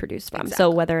electricity is produced from. Exactly. So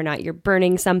whether or not you're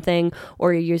burning something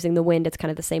or you're using the wind, it's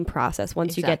kind of the same process.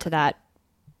 Once you get to that,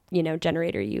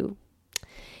 generator, you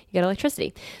get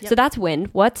electricity. Yep. So that's wind.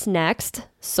 What's next?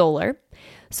 Solar.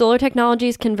 Solar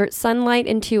technologies convert sunlight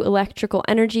into electrical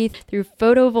energy through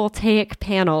photovoltaic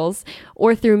panels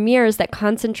or through mirrors that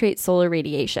concentrate solar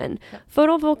radiation. Yep.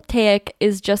 Photovoltaic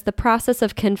is just the process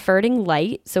of converting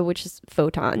light, so which is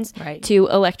photons, to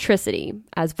electricity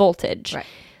as voltage. Right.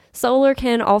 Solar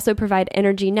can also provide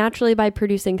energy naturally by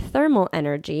producing thermal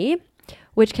energy,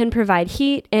 which can provide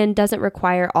heat and doesn't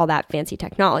require all that fancy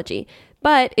technology.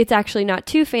 But it's actually not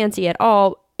too fancy at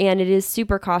all, and it is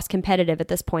super cost competitive at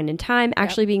this point in time,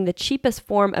 actually being the cheapest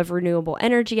form of renewable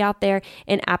energy out there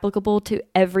and applicable to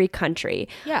every country.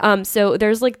 Yeah. So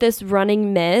there's like this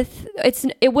running myth.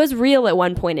 It was real at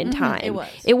one point in time.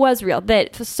 It was real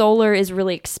that solar is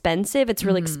really expensive. It's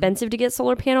really expensive to get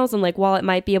solar panels, and like while it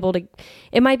might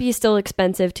be still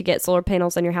expensive to get solar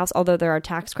panels on your house, although there are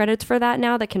tax credits for that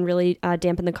now that can really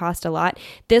dampen the cost a lot.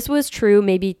 This was true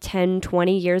maybe 10,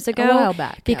 20 years ago. A while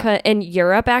back. And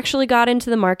Europe actually got into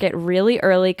the market really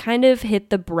early, kind of hit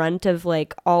the brunt of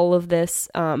like all of this.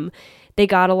 They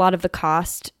got a lot of the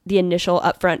cost, the initial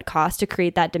upfront cost to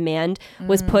create that demand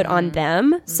was put on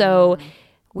them. So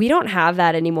We don't have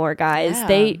that anymore, guys. Yeah.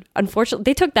 They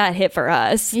unfortunately took that hit for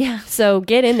us. Yeah. So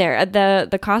get in there.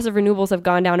 The cost of renewables have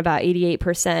gone down about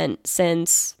 88%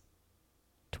 since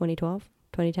 2012,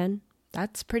 2010.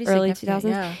 That's pretty Early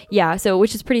significant. 2000s. Yeah, so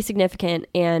which is pretty significant,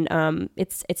 and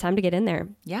it's time to get in there.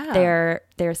 Yeah.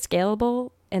 They're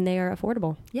scalable and they are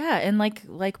affordable. Yeah, and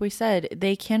like we said,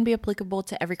 they can be applicable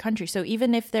to every country. So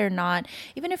even if you're not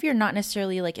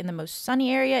necessarily like in the most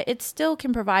sunny area, it still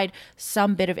can provide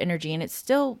some bit of energy, and it's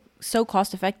still so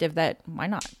cost effective that why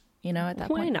not? You know, at that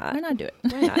point, why not do it?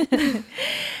 Why not?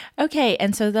 Okay,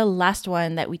 and so the last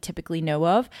one that we typically know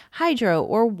of, hydro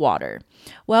or water.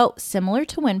 Well, similar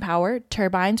to wind power,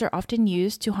 turbines are often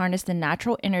used to harness the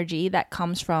natural energy that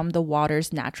comes from the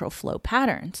water's natural flow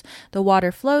patterns. The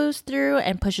water flows through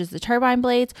and pushes the turbine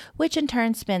blades, which in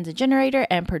turn spins a generator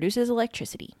and produces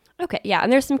electricity. Okay, yeah,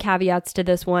 and there's some caveats to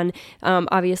this one.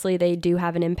 Obviously, they do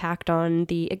have an impact on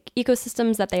the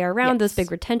ecosystems that they are around. Yes. Those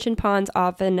big retention ponds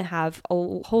often have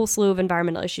a whole slew of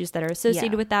environmental issues that are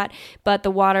associated with that. But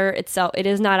the water itself, it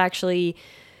is not actually,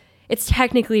 it's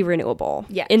technically renewable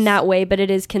in that way, but it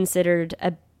is considered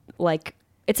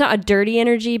it's not a dirty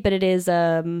energy, but it is,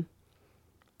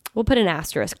 we'll put an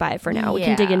asterisk by it for now. We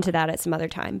can dig into that at some other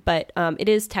time. But it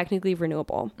is technically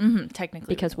renewable. Mm-hmm,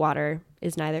 technically. Because water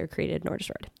is neither created nor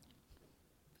destroyed.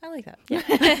 I like that. Yeah.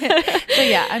 So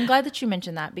yeah, I'm glad that you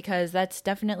mentioned that, because that's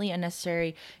definitely a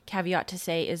necessary caveat to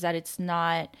say, is that it's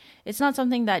not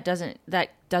something that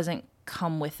doesn't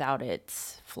come without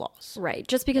its flaws. Right.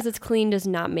 Just because it's clean does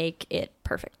not make it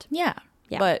perfect. Yeah.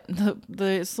 But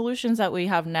the solutions that we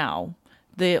have now,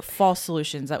 the false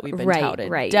solutions that we've been touted,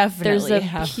 definitely there's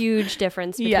a huge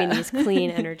difference between these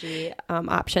clean energy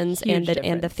options and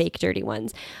the fake dirty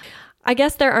ones. I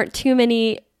guess there aren't too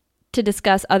many to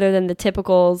discuss other than the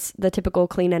typical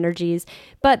clean energies,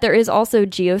 but there is also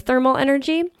geothermal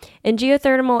energy, and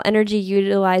geothermal energy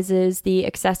utilizes the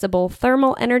accessible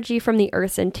thermal energy from the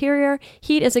Earth's interior.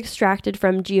 Heat is extracted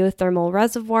from geothermal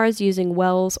reservoirs using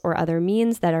wells or other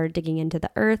means that are digging into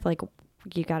the earth, like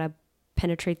you gotta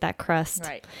penetrate that crust.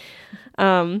 Right.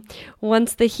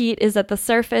 Once the heat is at the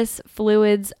surface,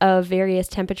 fluids of various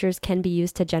temperatures can be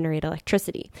used to generate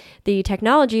electricity. The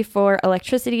technology for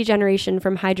electricity generation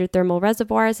from hydrothermal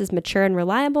reservoirs is mature and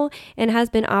reliable and has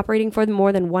been operating for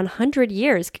more than 100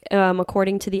 years,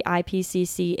 according to the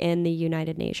IPCC and the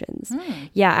United Nations.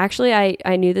 Yeah, actually,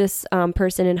 I knew this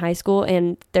person in high school,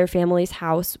 and their family's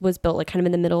house was built like kind of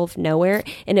in the middle of nowhere,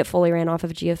 and it fully ran off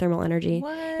of geothermal energy.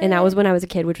 What? And that was when I was a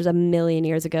kid, which was a million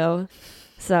years ago.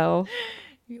 So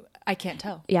I can't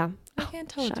tell. Yeah. I can't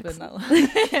tell it's been that long.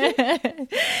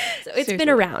 So it's been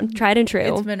around, tried and true.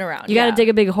 It's been around. You got to dig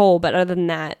a big hole, but other than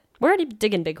that, we're already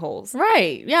digging big holes.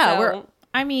 Right. Yeah. So,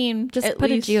 just put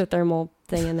a geothermal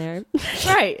thing in there.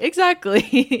 Right.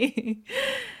 Exactly.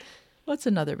 What's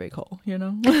another big hole, you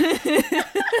know?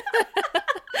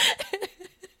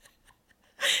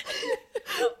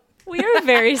 We are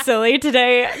very silly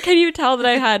today. Can you tell that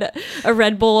I had a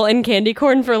Red Bull and candy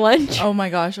corn for lunch? Oh my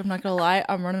gosh, I'm not gonna lie.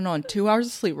 I'm running on 2 hours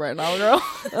of sleep right now, girl.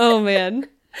 Oh man.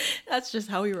 That's just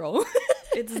how we roll.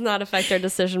 It does not affect our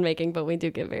decision making, but we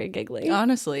do get very giggly.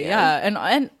 Honestly, yeah. And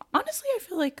honestly, I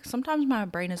feel like sometimes my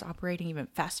brain is operating even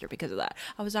faster because of that.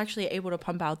 I was actually able to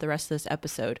pump out the rest of this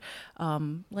episode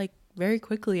like very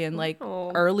quickly and like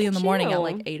early in the morning at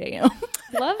like 8 a.m.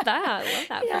 Love that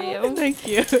for you. Thank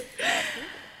you.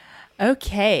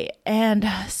 Okay, and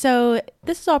so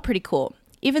this is all pretty cool.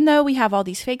 Even though we have all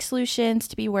these fake solutions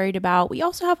to be worried about, we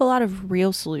also have a lot of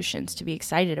real solutions to be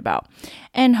excited about.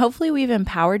 And hopefully we've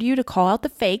empowered you to call out the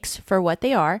fakes for what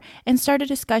they are and start a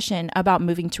discussion about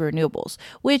moving to renewables,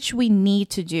 which we need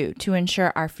to do to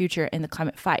ensure our future in the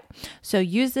climate fight. So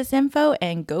use this info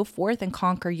and go forth and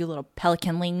conquer, you little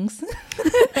pelicanlings.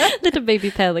 Little baby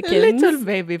pelicans. Little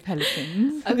baby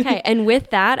pelicans. Okay, and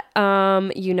with that,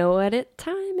 you know what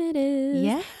time it is.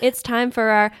 Yeah. It's time for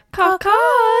our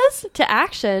cause to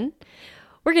action.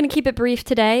 We're going to keep it brief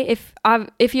today.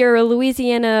 If you're a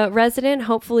Louisiana resident,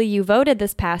 hopefully you voted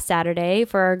this past Saturday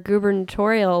for our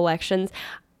gubernatorial elections.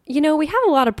 You know, we have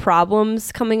a lot of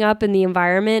problems coming up in the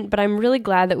environment, but I'm really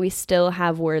glad that we still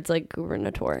have words like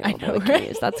gubernatorial that we can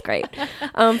use. That's great.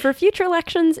 For future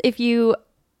elections, if you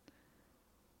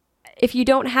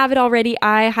don't have it already,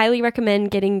 I highly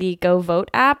recommend getting the Go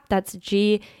Vote app. That's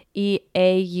GEAUX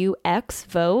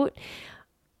Vote.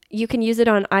 You can use it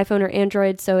on iPhone or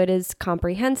Android, so it is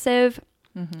comprehensive.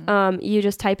 Mm-hmm. You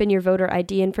just type in your voter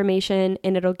ID information,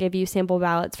 and it'll give you sample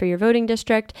ballots for your voting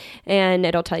district, and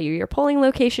it'll tell you your polling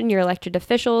location, your elected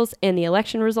officials, and the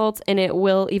election results, and it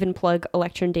will even plug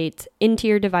election dates into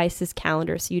your device's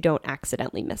calendar so you don't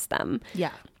accidentally miss them.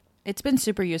 Yeah. It's been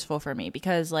super useful for me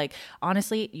because, like,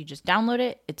 honestly, you just download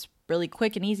it. It's really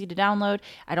quick and easy to download.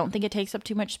 I don't think it takes up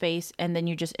too much space. And then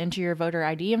you just enter your voter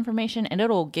ID information and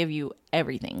it'll give you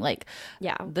everything. Like,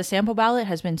 the sample ballot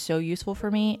has been so useful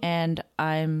for me. And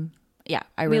I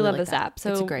really love like this that. app.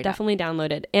 So it's a great definitely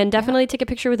download it. And definitely take a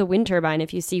picture with a wind turbine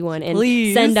if you see one and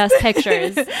Please. send us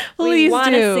pictures. We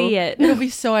want to see it. It'll be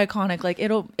so iconic. Like,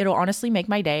 it'll honestly make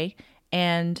my day.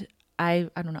 And I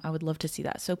don't know. I would love to see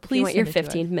that. So please, if you want your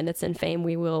 15 minutes in fame,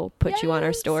 we will put you on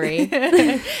our story.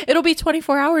 It'll be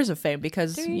 24 hours of fame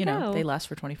because, you know, go. they last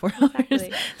for 24 hours.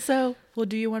 Exactly. So we'll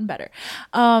do you one better.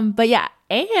 But yeah.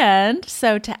 And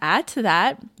so to add to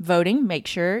that, voting,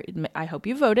 I hope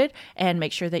you voted and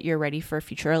make sure that you're ready for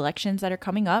future elections that are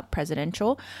coming up,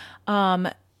 presidential.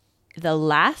 The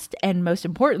last and most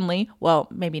importantly, well,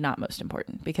 maybe not most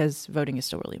important because voting is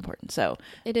still really important. So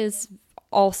it is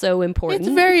also important.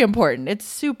 It's very important. It's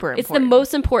super important. It's the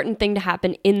most important thing to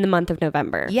happen in the month of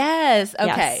November. Yes. Okay.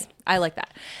 Yes. I like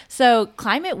that. So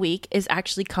Climate Week is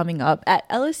actually coming up at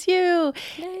LSU.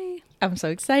 Yay. I'm so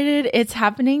excited. It's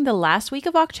happening the last week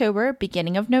of October,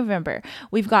 beginning of November.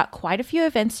 We've got quite a few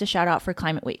events to shout out for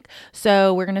Climate Week.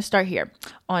 So we're going to start here.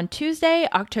 On Tuesday,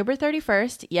 October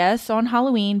 31st, yes, on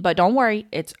Halloween, but don't worry,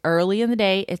 it's early in the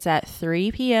day. It's at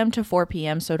 3 p.m. to 4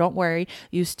 p.m., so don't worry.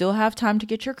 You still have time to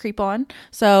get your creep on.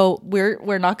 So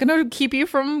we're not going to keep you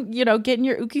from, getting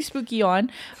your ookie spooky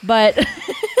on, but...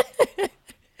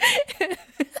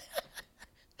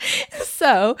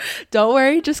 So don't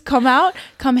worry, just come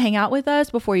hang out with us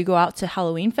before you go out to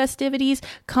Halloween festivities.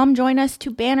 Come join us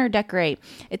to banner decorate.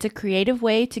 It's a creative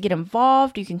way to get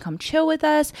involved. You can come chill with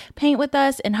us, paint with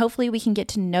us, and hopefully we can get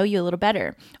to know you a little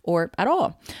better or at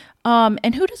all.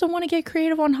 And who doesn't want to get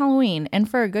creative on Halloween and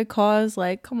for a good cause?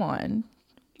 Like, come on.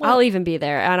 Well, I'll even be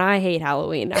there, and I hate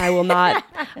Halloween. I will not.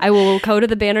 I will go to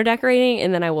the banner decorating,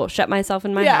 and then I will shut myself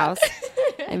in my house.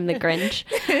 I'm the Grinch.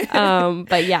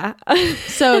 But yeah.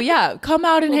 So yeah, come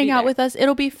out and hang out with us.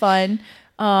 It'll be fun.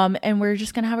 And we're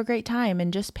just going to have a great time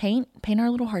and just paint our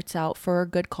little hearts out for a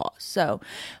good cause. So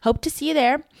hope to see you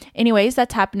there. Anyways,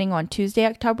 that's happening on Tuesday,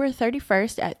 October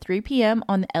 31st at 3 p.m.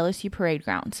 on the LSU Parade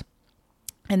Grounds.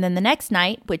 And then the next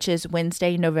night, which is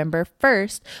Wednesday, November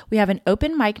 1st, we have an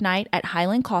open mic night at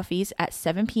Highland Coffees at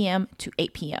 7 p.m. to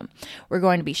 8 p.m. We're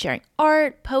going to be sharing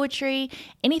art, poetry,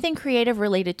 anything creative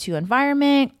related to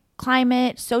environment,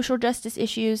 climate, social justice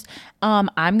issues. I'm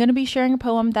going to be sharing a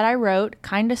poem that I wrote,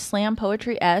 kind of slam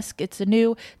poetry-esque. It's a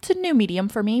new medium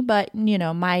for me, but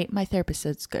my therapist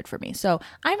says it's good for me. So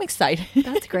I'm excited.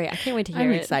 That's great. I can't wait to hear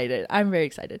it. I'm excited. I'm very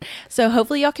excited. So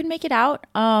hopefully y'all can make it out.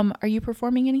 Are you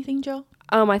performing anything, Jill?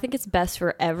 I think it's best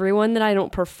for everyone that I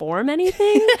don't perform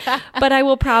anything, but I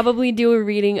will probably do a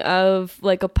reading of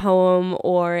like a poem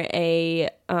or a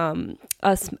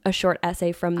short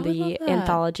essay from the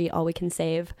anthology All We Can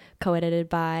Save, co-edited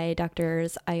by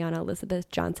Drs. Ayanna Elizabeth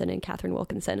Johnson and Catherine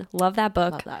Wilkinson. Love that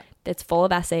book. Love that. It's full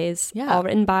of essays, all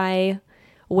written by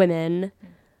women,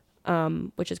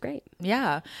 which is great.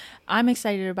 Yeah, I'm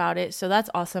excited about it. So that's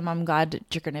awesome. I'm glad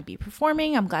that you're going to be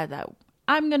performing. I'm glad that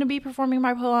I'm going to be performing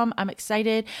my poem. I'm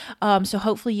excited. So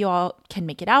hopefully you all can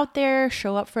make it out there,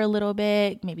 show up for a little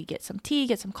bit, maybe get some tea,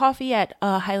 get some coffee at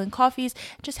Highland Coffees,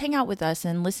 just hang out with us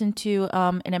and listen to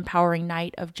an empowering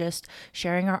night of just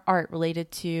sharing our art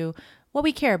related to what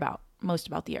we care about most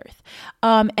about the earth.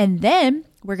 And then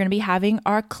we're going to be having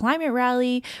our climate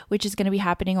rally, which is going to be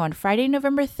happening on Friday,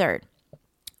 November 3rd.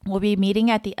 We'll be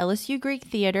meeting at the LSU Greek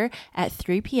Theater at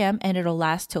 3 p.m. and it'll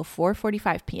last till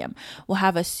 4:45 p.m. We'll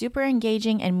have a super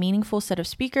engaging and meaningful set of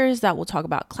speakers that will talk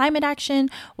about climate action,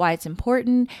 why it's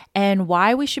important, and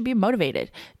why we should be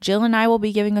motivated. Jill and I will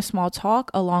be giving a small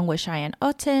talk along with Cheyenne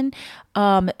Otten,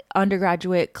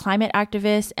 undergraduate climate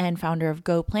activist and founder of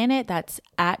Go Planet. That's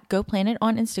at Go Planet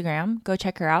on Instagram. Go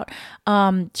check her out.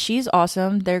 She's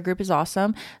awesome. Their group is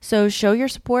awesome. So show your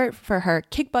support for her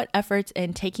kick butt efforts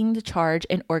in taking the charge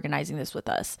and organizing this with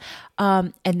us.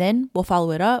 And then we'll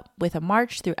follow it up with a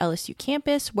march through LSU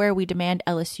campus where we demand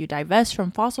LSU divest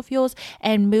from fossil fuels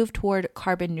and move toward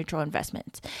carbon neutral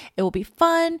investments. It will be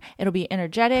fun. It'll be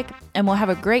energetic, and we'll have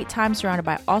a great time surrounded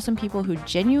by awesome people who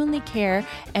genuinely care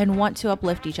and want to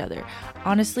uplift each other.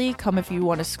 Honestly, come if you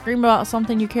want to scream about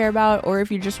something you care about or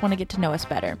if you just want to get to know us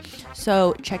better.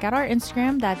 So check out our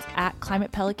Instagram. That's at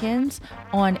Climate Pelicans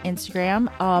on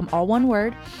Instagram, all one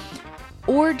word.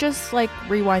 Or just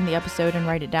rewind the episode and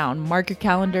write it down. Mark your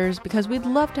calendars because we'd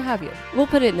love to have you. We'll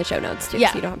put it in the show notes too,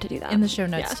 so you don't have to do that. In the show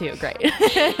notes too. Great.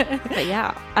 But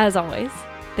yeah, as always,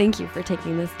 thank you for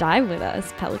taking this dive with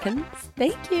us, Pelicans.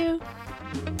 Thank you.